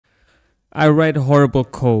I write horrible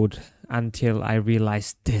code until I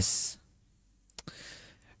realized this.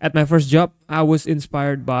 At my first job, I was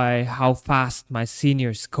inspired by how fast my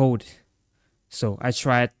seniors code, so I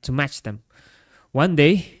tried to match them. One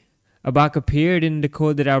day, a bug appeared in the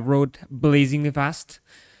code that I wrote blazingly fast.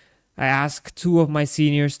 I asked two of my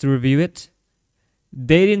seniors to review it.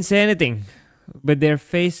 They didn't say anything, but their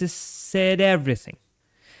faces said everything.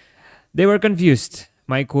 They were confused.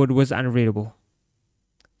 My code was unreadable.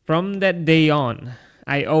 From that day on,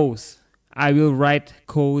 I oath I will write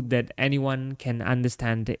code that anyone can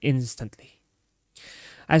understand instantly.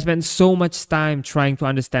 I spent so much time trying to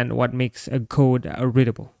understand what makes a code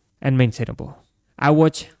readable and maintainable. I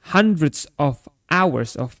watched hundreds of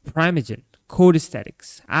hours of Primeagen, Code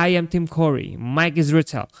Statics, I am Tim Corey, Mike is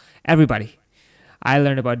Rittel, everybody. I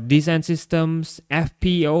learned about design systems,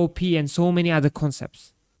 FP, OOP, and so many other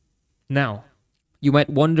concepts. Now, you might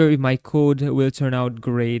wonder if my code will turn out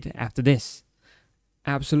great after this.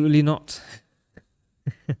 Absolutely not.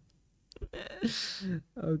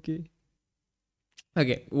 Okay.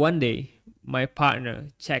 Okay, one day, my partner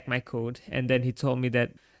checked my code and then he told me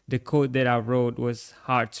that the code that I wrote was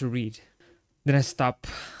hard to read. Then I stopped.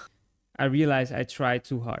 I realized I tried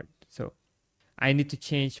too hard, so I need to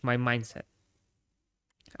change my mindset.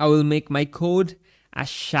 I will make my code as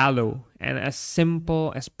shallow and as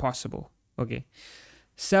simple as possible. Okay.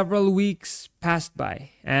 Several weeks passed by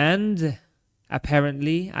and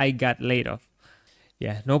apparently I got laid off.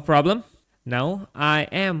 Yeah, no problem. Now I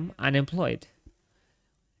am unemployed.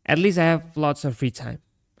 At least I have lots of free time.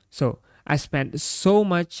 So I spent so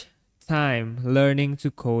much time learning to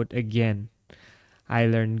code again. I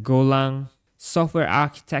learned Golang, software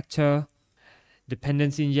architecture,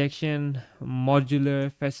 dependency injection,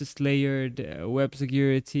 modular versus layered, web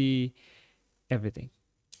security, everything.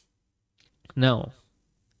 Now,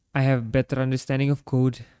 I have better understanding of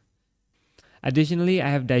code. Additionally, I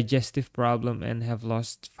have digestive problem and have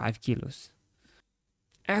lost 5 kilos.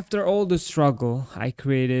 After all the struggle, I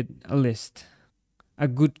created a list, a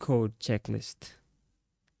good code checklist.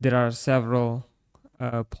 There are several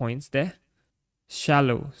points there.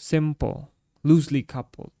 Shallow, simple, loosely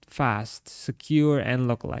coupled, fast, secure, and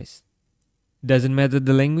localized. Doesn't matter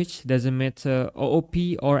the language, doesn't matter OOP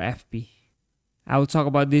or FP. I will talk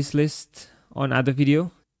about this list on other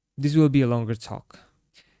video. This will be a longer talk.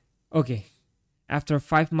 Okay, after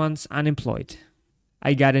 5 months unemployed,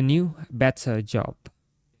 I got a new, better job.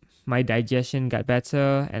 My digestion got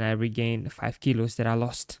better and I regained 5 kilos that I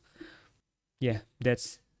lost. Yeah,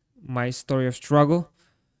 that's my story of struggle.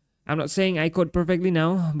 I'm not saying I code perfectly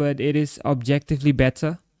now, but it is objectively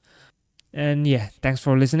better. And yeah, thanks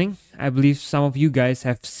for listening. I believe some of you guys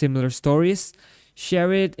have similar stories.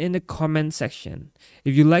 Share it in the comment section.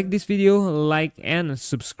 If you like this video, like and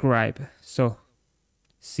subscribe. So,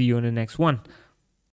 see you in the next one.